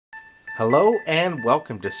Hello and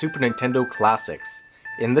welcome to Super Nintendo Classics.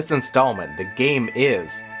 In this installment, the game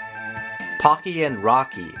is Pocky and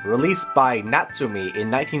Rocky, released by Natsumi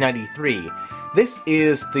in 1993. This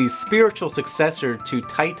is the spiritual successor to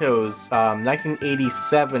Taito's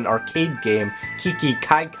 1987 arcade game Kiki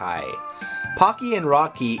Kai Kai. Pocky and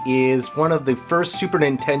Rocky is one of the first Super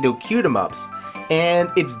Nintendo cute-em-ups,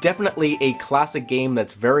 and it's definitely a classic game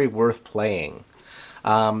that's very worth playing.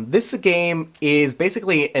 This game is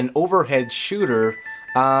basically an overhead shooter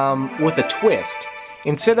with a twist.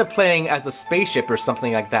 Instead of playing as a spaceship or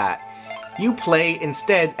something like that, you play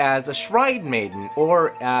instead as a shrine maiden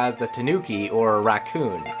or as a tanuki or a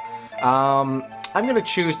raccoon. I'm going to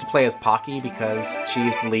choose to play as Pocky because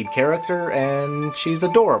she's the lead character and she's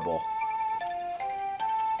adorable.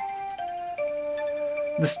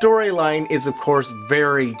 The storyline is, of course,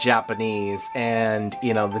 very Japanese, and,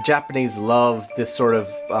 the Japanese love this sort of,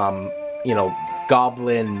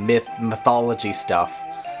 goblin mythology stuff.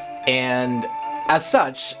 And as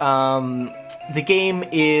such, the game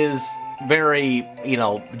is very,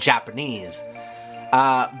 Japanese.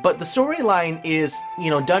 But the storyline is,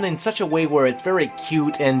 done in such a way where it's very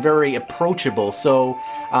cute and very approachable, so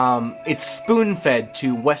it's spoon-fed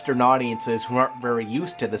to Western audiences who aren't very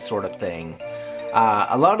used to this sort of thing.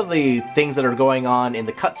 A lot of the things that are going on in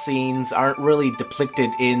the cutscenes aren't really depicted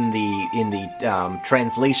in the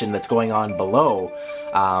translation that's going on below.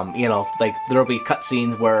 Like there'll be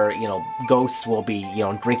cutscenes where ghosts will be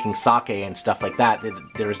drinking sake and stuff like that.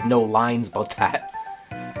 There's no lines about that.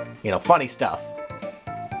 Funny stuff.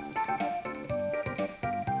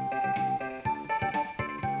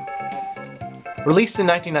 Released in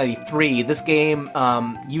 1993, this game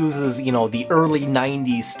uses, the early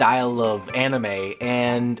 90s style of anime,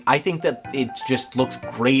 and I think that it just looks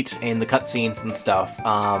great in the cutscenes and stuff.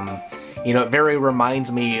 It very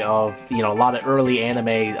reminds me of, a lot of early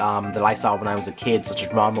anime that I saw when I was a kid, such as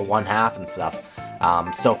Ranma 1/2 and stuff.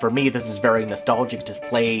 So for me, this is very nostalgic to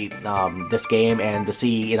play this game and to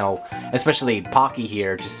see, especially Pocky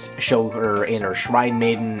here, just show her in her Shrine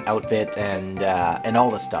Maiden outfit and all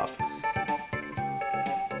this stuff.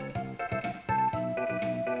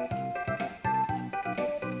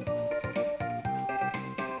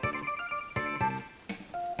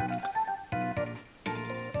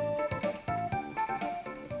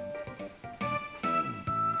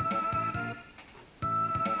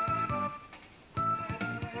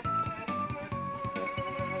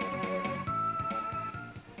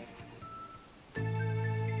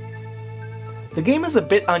 The game is a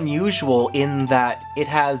bit unusual in that it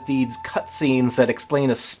has these cutscenes that explain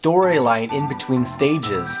a storyline in between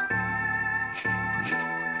stages.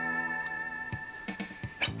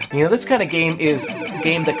 This kind of game is a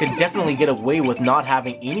game that could definitely get away with not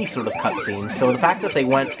having any sort of cutscenes, so the fact that they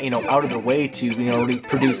went, out of their way to,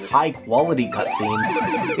 produce high-quality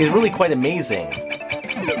cutscenes is really quite amazing.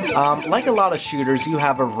 Like a lot of shooters, you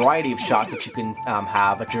have a variety of shots that you can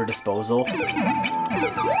have at your disposal.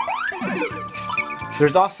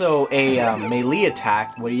 There's also a melee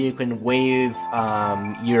attack where you can wave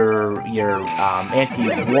your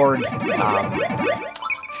anti-ward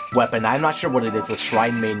weapon. I'm not sure what it is, the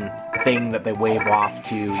Shrine Maiden thing that they wave off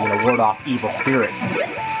to, ward off evil spirits.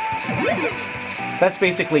 That's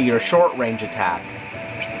basically your short-range attack.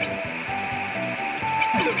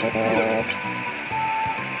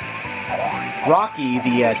 Rocky,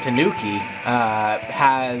 the Tanuki,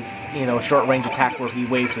 has, a short-range attack where he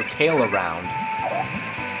waves his tail around.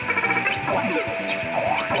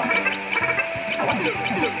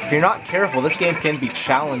 If you're not careful, this game can be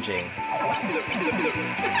challenging.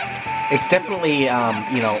 It's definitely,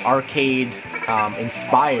 arcade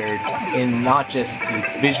inspired in not just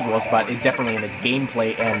its visuals, but definitely in its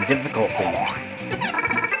gameplay and difficulty.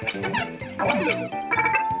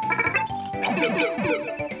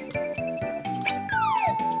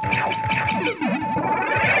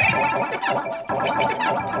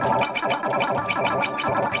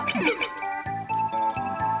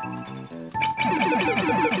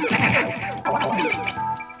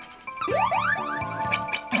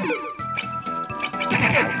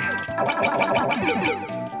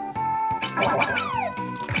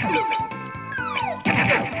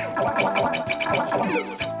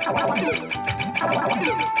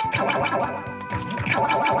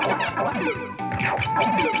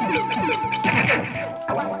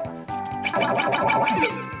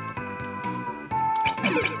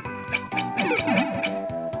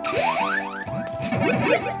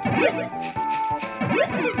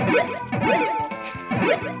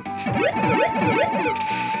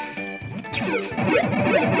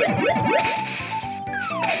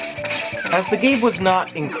 As the game was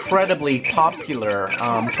not incredibly popular,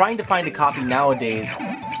 trying to find a copy nowadays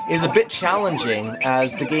is a bit challenging,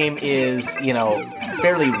 as the game is, you know,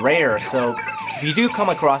 fairly rare, so if you do come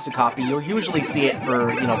across a copy, you'll usually see it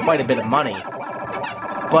for, you know, quite a bit of money.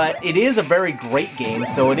 But it is a very great game,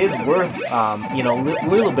 so it is worth, you know, a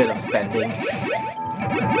little bit of spending.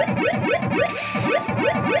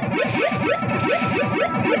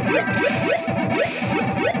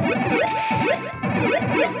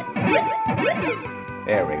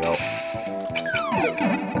 There we go.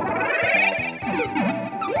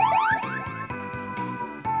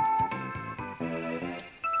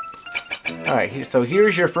 Alright, so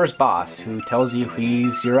here's your first boss, who tells you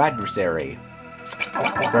he's your adversary.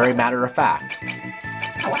 Very matter of fact.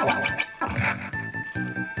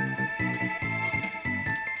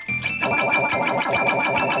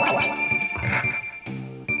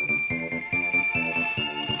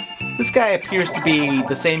 This guy appears to be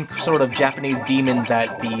the same sort of Japanese demon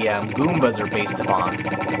that the Goombas are based upon.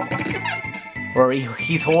 Where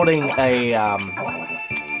he's holding a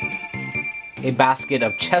basket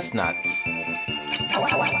of chestnuts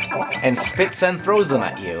and spits and throws them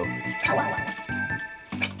at you.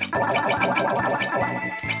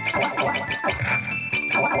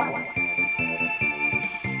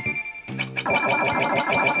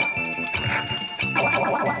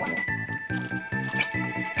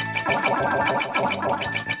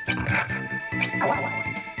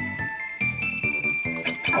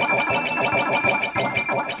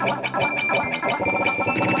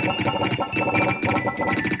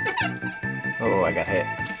 Oh, I got hit.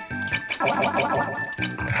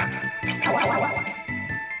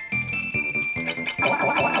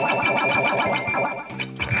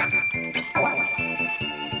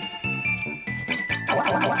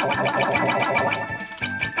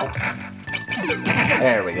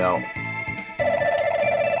 There we go.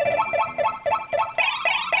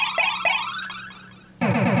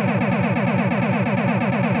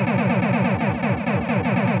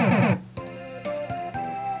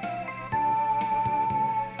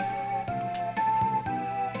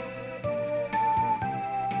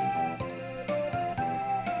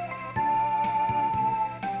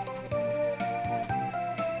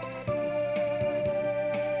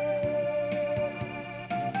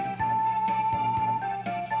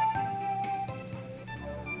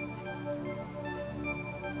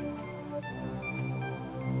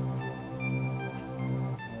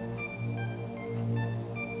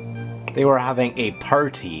 They were having a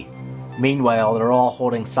party. Meanwhile, they're all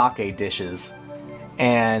holding sake dishes.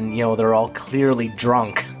 And, you know, they're all clearly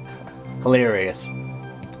drunk. Hilarious.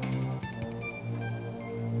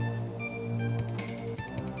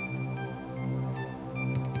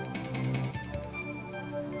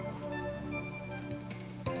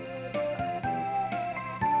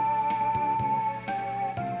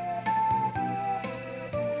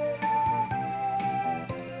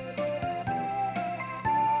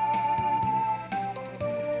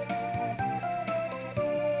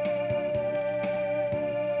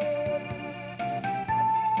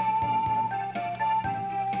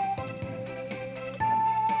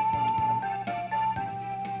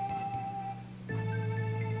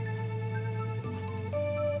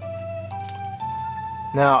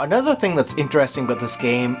 Now, another thing that's interesting about this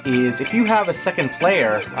game is if you have a second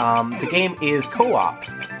player, the game is co-op.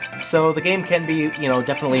 So the game can be, you know,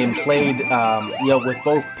 definitely played, you know, with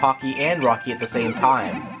both Pocky and Rocky at the same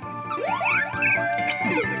time.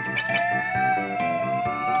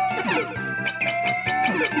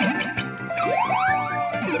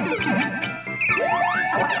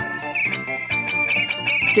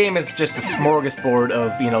 This game is just a smorgasbord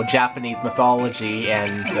of, you know, Japanese mythology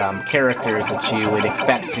and characters that you would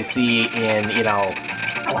expect to see in, you know,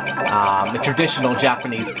 a traditional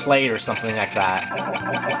Japanese play or something like that.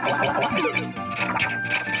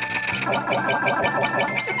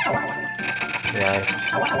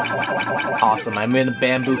 Yeah. Awesome. I'm in a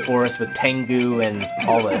bamboo forest with Tengu and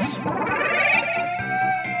all this.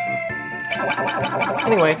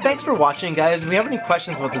 Anyway, thanks for watching, guys. If you have any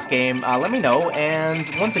questions about this game, let me know, and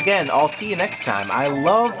once again, I'll see you next time. I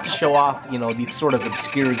love to show off, you know, these sort of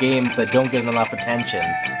obscure games that don't get enough attention.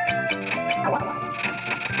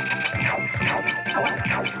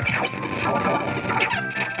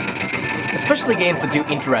 Especially games that do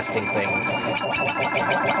interesting things.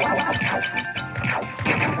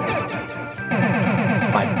 This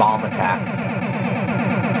is my bomb attack.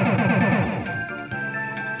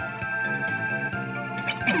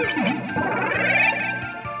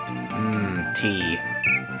 Tea.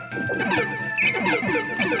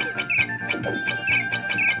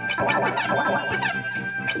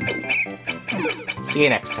 See you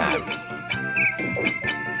next time.